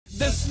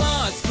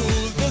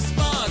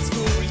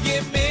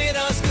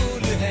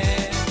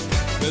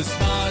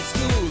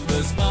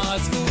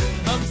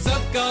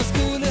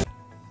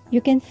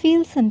you can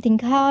feel something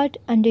hard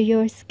under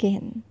your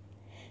skin.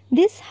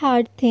 This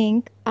hard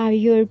thing are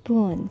your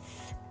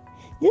bones.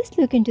 Just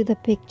look into the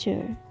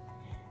picture.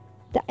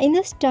 The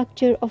inner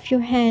structure of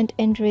your hand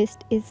and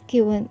wrist is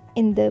given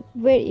in the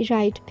very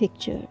right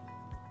picture.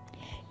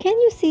 Can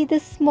you see the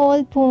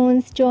small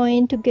bones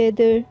joined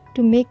together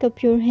to make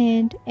up your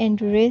hand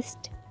and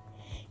wrist?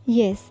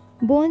 Yes,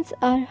 bones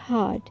are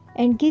hard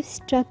and give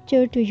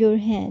structure to your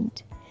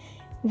hand.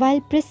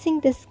 While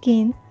pressing the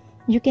skin,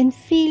 you can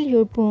feel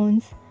your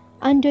bones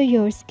under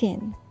your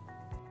skin.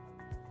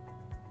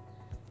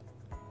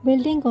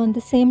 Building on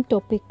the same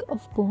topic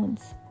of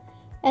bones,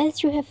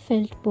 as you have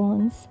felt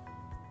bones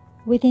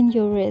within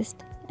your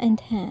wrist and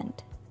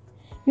hand,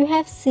 you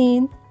have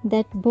seen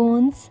that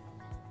bones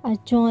are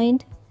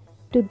joined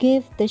to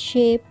give the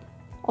shape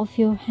of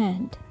your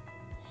hand.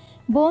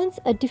 Bones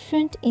are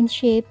different in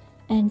shape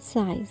and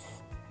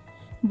size.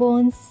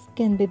 Bones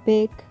can be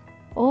big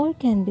or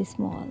can be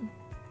small.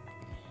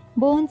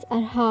 Bones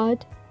are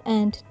hard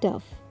and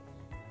tough,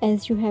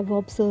 as you have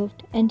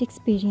observed and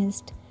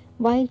experienced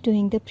while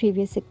doing the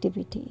previous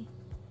activity.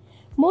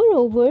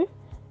 Moreover,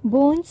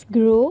 bones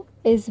grow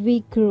as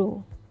we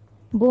grow.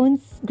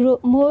 Bones grow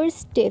more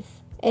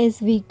stiff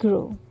as we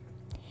grow.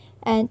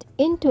 And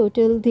in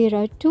total, there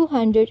are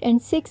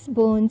 206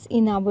 bones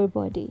in our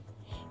body.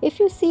 If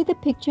you see the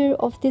picture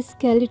of this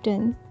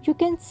skeleton, you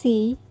can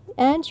see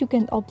and you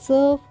can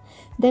observe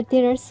that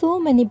there are so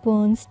many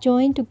bones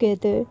joined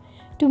together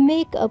to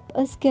make up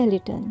a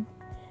skeleton.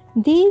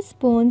 These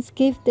bones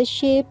give the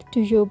shape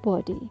to your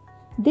body.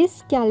 This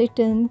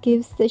skeleton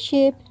gives the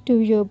shape to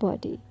your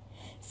body.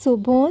 So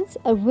bones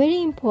are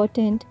very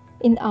important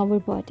in our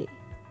body.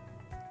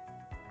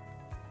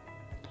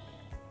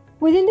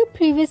 Within the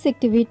previous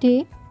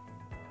activity,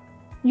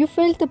 you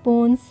felt the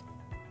bones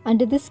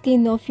under the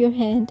skin of your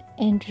hand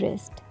and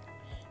wrist.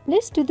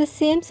 Let's do the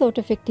same sort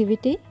of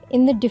activity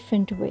in a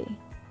different way.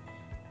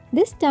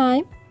 This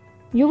time,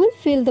 you will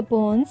feel the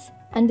bones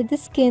under the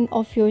skin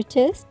of your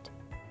chest,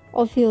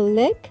 of your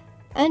leg,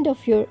 and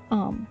of your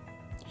arm.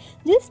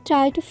 Just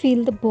try to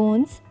feel the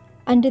bones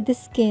under the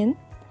skin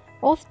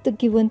of the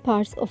given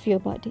parts of your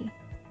body.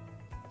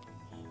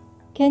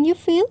 Can you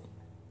feel?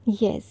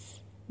 Yes.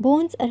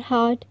 Bones are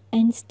hard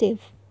and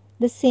stiff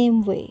the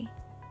same way.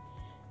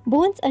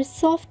 Bones are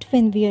soft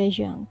when we are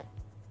young,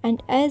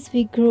 and as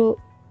we grow,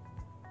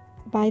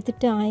 by the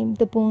time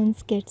the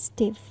bones get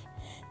stiff,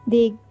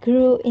 they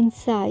grow in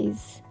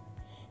size.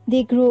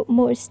 They grow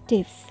more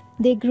stiff.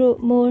 They grow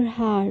more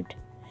hard,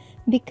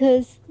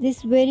 because this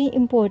is very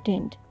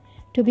important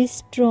to be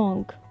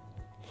strong.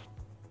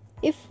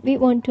 If we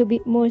want to be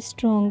more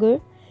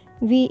stronger,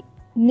 we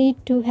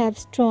need to have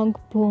strong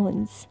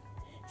bones.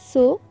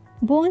 So,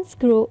 bones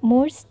grow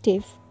more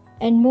stiff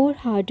and more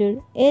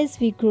harder as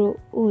we grow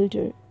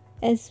older,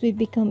 as we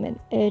become an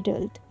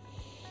adult.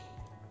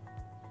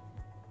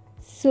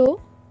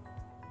 So,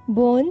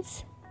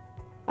 bones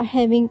are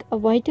having a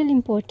vital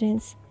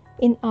importance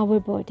in our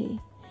body,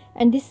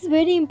 and this is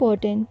very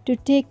important to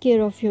take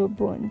care of your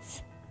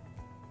bones.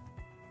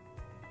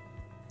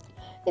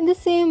 In the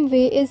same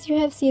way as you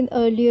have seen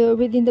earlier,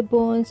 within the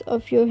bones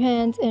of your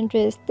hands and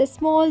wrists, the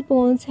small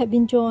bones have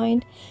been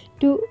joined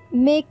to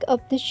make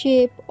up the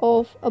shape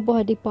of a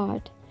body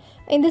part.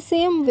 In the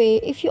same way,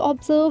 if you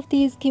observe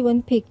these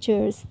given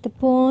pictures, the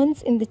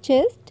bones in the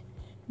chest,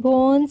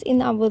 bones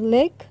in our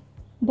leg,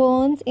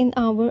 bones in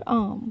our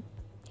arm,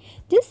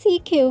 just see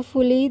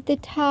carefully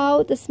that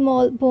how the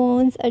small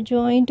bones are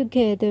joined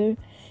together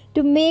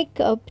to make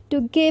up,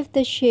 to give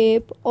the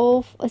shape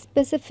of a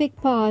specific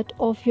part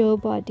of your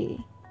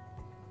body.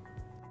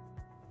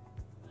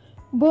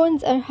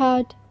 Bones are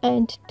hard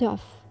and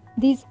tough.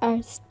 These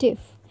are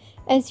stiff,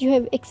 as you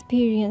have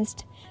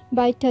experienced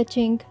by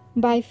touching,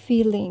 by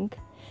feeling.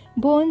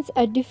 Bones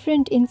are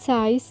different in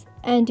size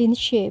and in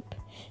shape.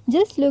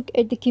 Just look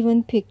at the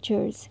given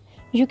pictures.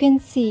 You can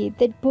see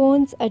that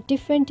bones are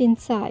different in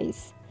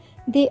size.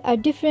 They are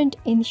different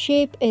in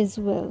shape as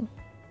well.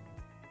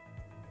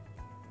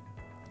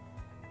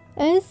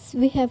 As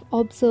we have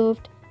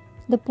observed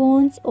the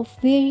bones of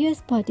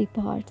various body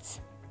parts,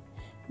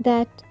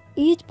 that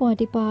each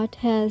body part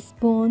has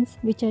bones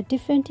which are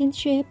different in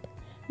shape,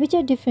 which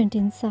are different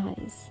in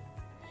size.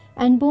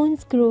 And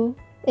bones grow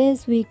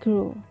as we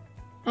grow.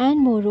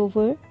 And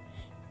moreover,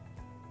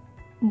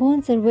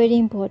 bones are very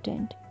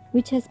important,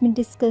 which has been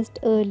discussed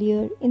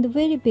earlier in the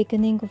very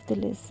beginning of the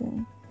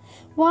lesson.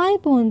 Why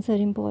bones are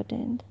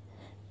important?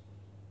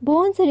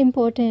 Bones are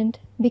important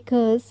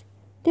because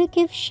they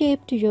give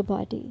shape to your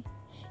body.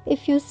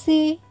 If you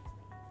see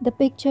the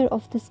picture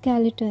of the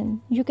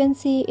skeleton, you can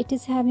see it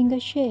is having a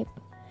shape.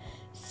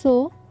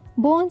 So,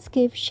 bones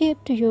give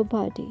shape to your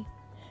body.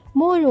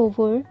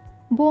 Moreover,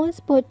 bones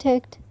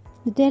protect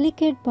the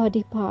delicate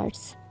body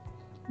parts,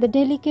 the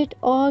delicate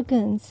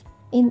organs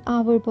in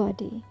our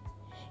body.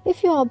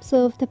 If you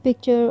observe the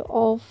picture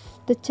of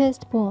the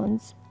chest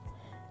bones,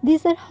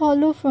 these are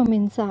hollow from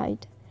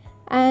inside,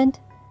 and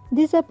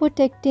these are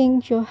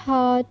protecting your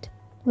heart,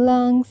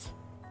 lungs,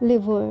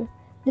 liver,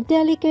 the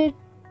delicate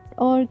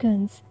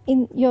organs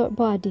in your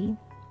body.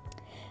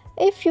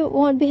 If you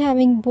won't be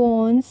having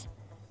bones,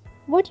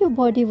 what your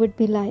body would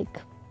be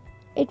like?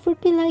 It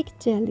would be like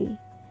jelly.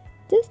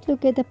 Just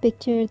look at the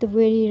picture at the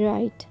very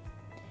right.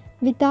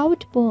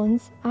 Without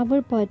bones,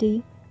 our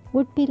body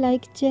would be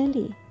like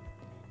jelly.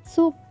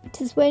 So it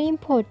is very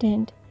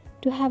important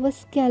to have a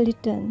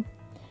skeleton,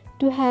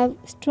 to have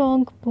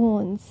strong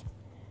bones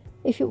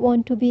if you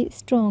want to be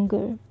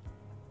stronger.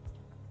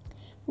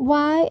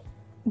 Why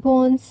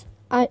bones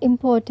are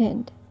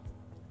important?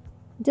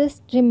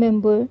 Just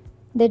remember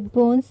that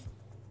bones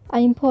are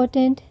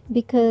important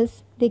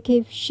because they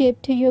give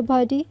shape to your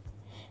body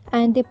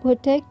and they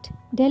protect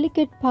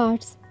delicate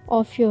parts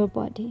of your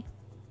body.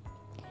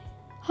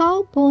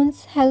 How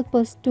bones help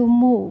us to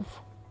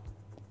move?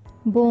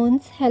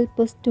 Bones help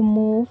us to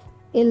move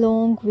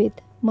along with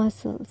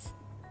muscles.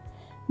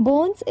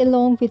 Bones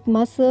along with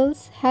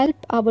muscles help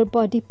our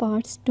body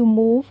parts to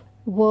move,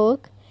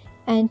 work,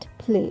 and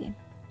play.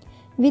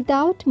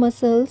 Without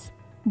muscles,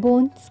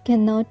 bones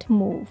cannot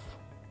move.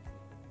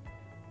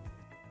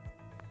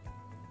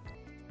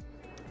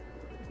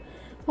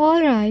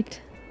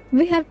 Alright,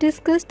 we have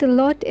discussed a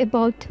lot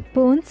about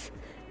bones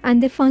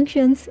and their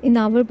functions in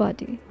our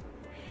body.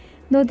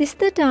 Now this is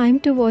the time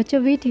to watch a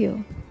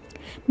video.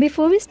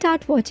 Before we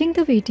start watching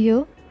the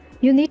video,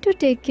 you need to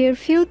take care of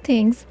few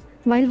things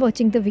while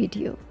watching the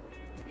video.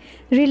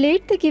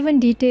 Relate the given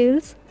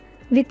details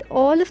with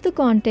all of the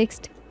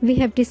context we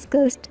have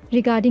discussed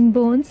regarding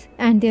bones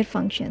and their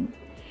function.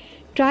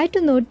 Try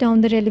to note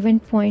down the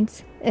relevant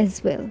points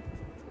as well.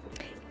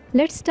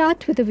 Let's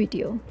start with the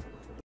video.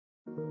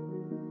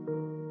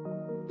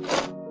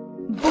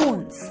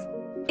 Bones.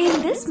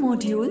 In this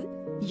module,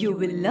 you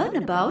will learn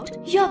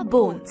about your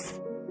bones.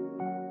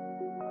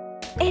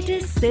 It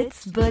is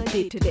Sid's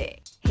birthday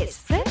today. His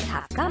friends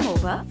have come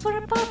over for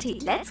a party.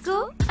 Let's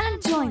go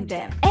and join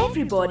them.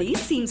 Everybody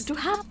seems to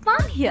have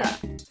fun here.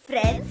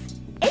 Friends,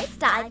 it's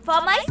time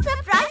for my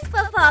surprise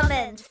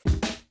performance.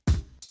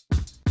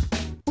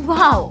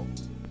 Wow!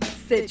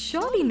 Sid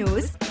surely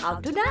knows how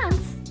to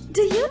dance.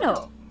 Do you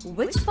know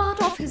which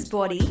part of his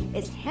body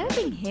is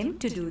helping him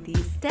to do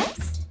these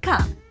steps?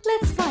 Come,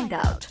 let's find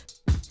out.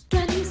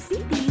 Can you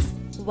see these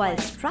white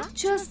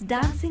structures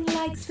dancing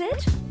like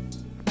Sid?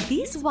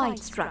 These white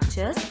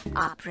structures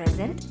are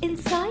present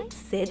inside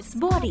Sid's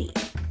body.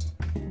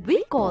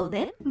 We call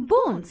them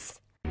bones.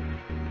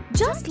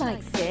 Just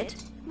like Sid,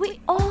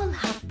 we all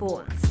have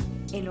bones.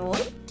 In all,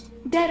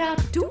 there are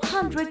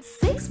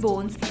 206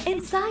 bones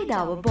inside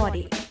our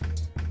body.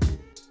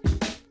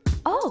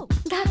 Oh,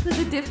 that was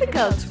a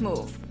difficult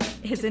move,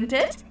 isn't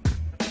it?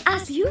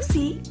 As you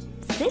see,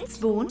 Sid's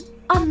bones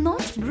are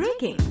not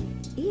breaking,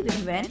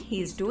 even when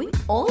he is doing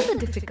all the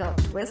difficult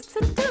twists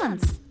and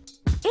turns.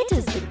 It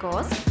is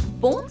because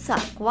bones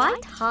are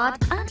quite hard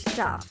and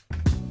tough.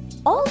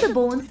 All the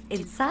bones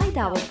inside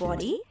our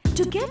body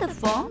together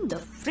form the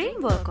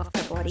framework of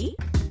the body,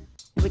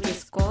 which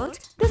is called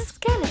the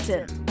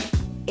skeleton.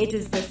 It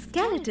is the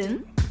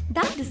skeleton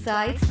that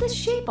decides the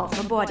shape of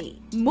a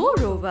body.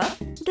 Moreover,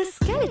 the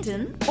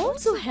skeleton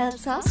also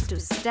helps us to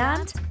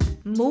stand,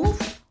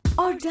 move,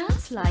 or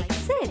dance like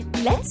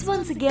Sid. Let's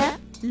once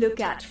again look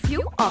at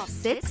few of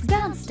Sid's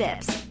dance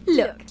steps.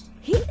 Look,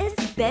 he is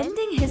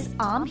bending his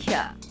arm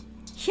here.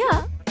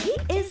 Here, he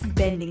is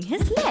bending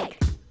his leg.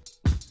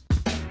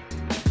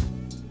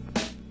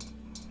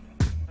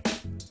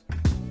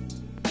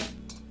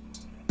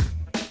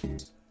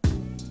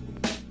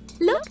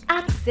 Look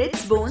at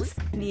Sid's bones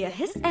near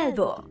his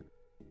elbow.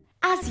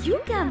 As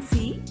you can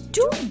see,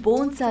 two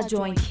bones are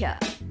joined here.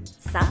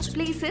 Such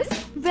places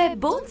where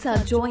bones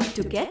are joined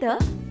together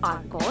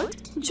are called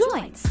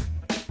joints.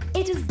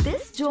 It is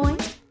this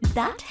joint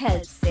that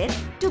helps Sid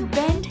to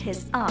bend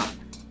his arm.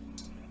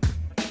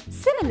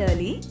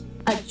 Similarly,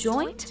 a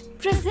joint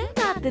present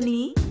at the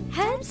knee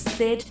helps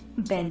Sid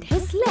bend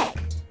his leg.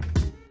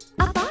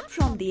 Apart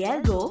from the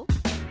elbow,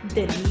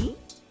 the knee,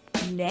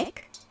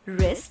 neck,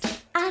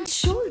 wrist and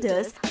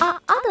shoulders are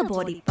other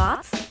body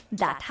parts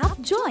that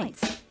have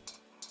joints.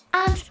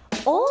 And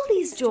all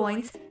these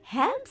joints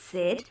help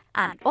Sid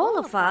and all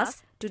of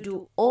us to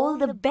do all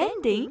the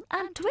bending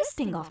and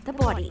twisting of the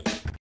body.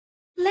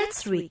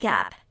 Let's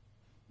recap.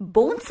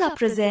 Bones are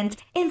present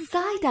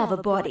inside our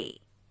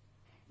body.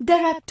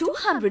 There are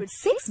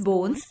 206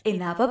 bones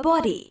in our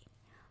body.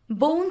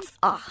 Bones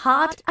are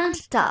hard and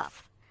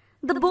tough.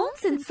 The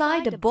bones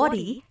inside a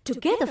body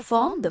together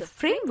form the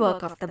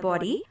framework of the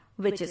body,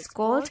 which is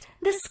called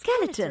the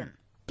skeleton.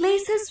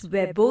 Places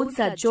where bones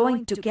are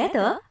joined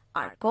together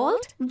are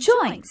called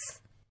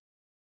joints.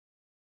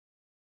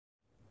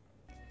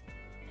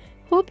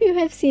 Hope you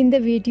have seen the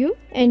video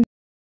and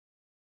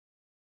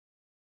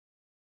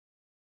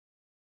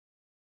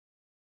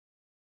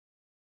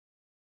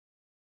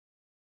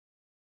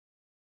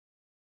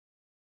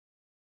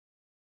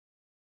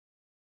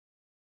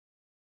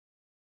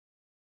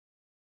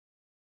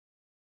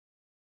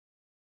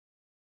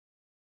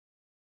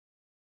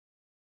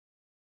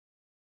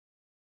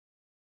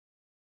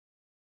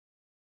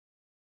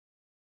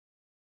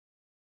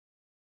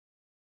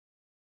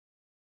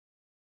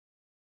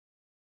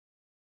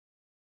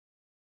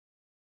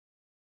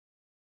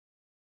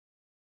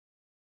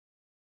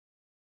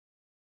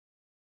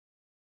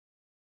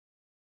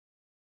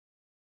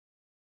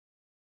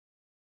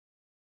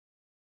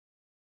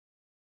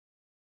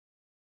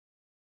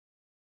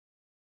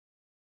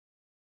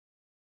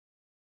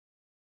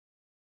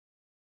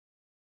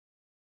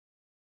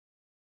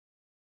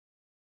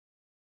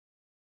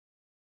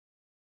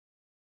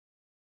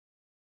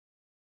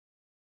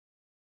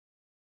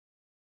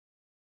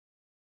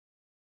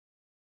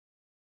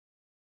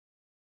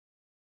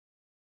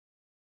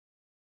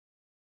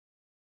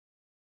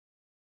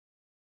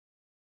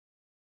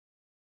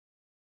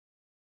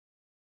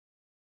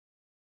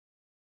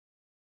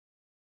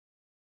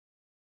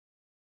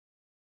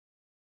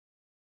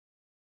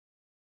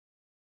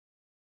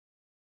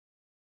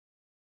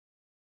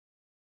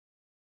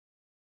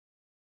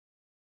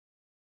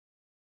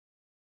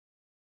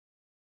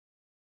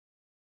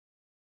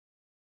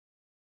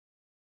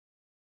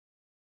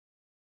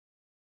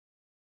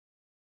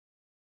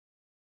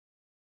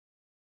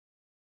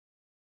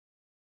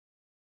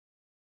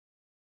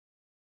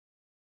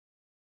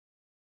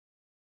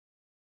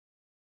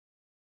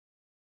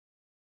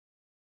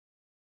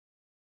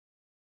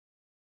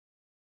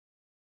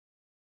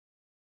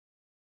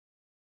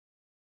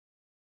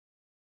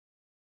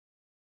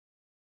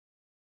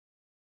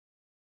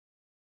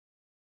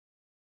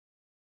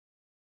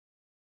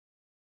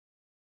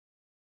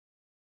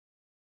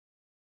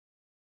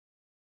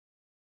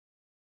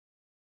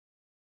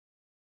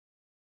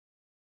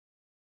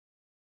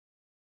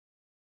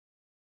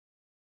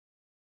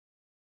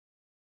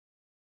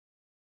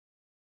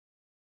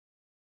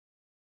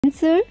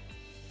Answer: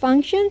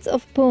 functions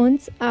of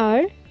bones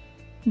are: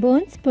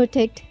 bones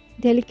protect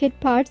delicate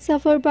parts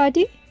of our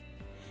body.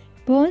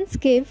 Bones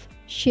give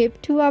shape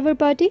to our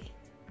body.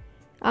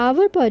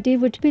 Our body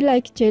would be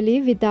like jelly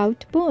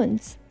without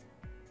bones.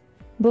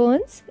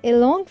 Bones,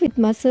 along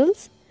with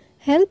muscles,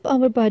 help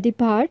our body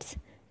parts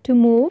to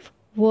move,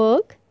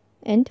 work,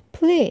 and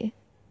play.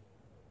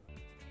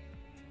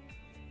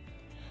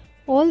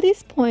 All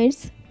these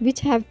points which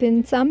have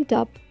been summed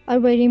up are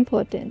very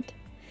important,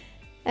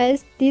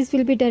 as these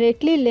will be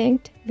directly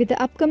linked with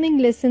the upcoming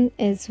lesson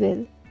as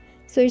well.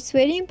 So it's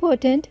very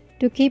important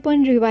to keep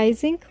on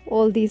revising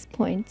all these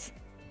points.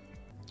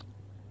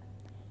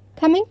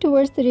 Coming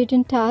towards the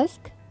written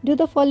task, do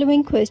the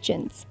following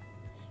questions.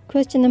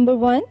 Question number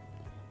 1.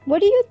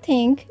 What do you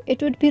think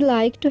it would be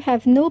like to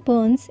have no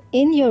bones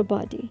in your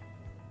body?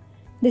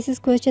 This is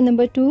question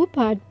number 2,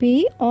 part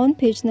B, on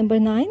page number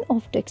 9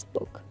 of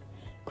textbook.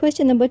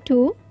 Question number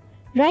 2.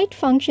 Write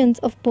functions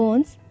of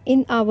bones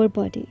in our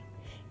body.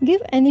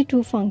 Give any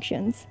 2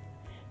 functions.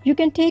 You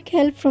can take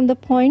help from the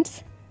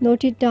points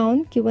noted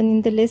down given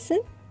in the lesson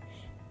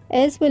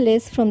as well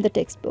as from the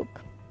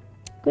textbook.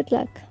 Good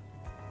luck.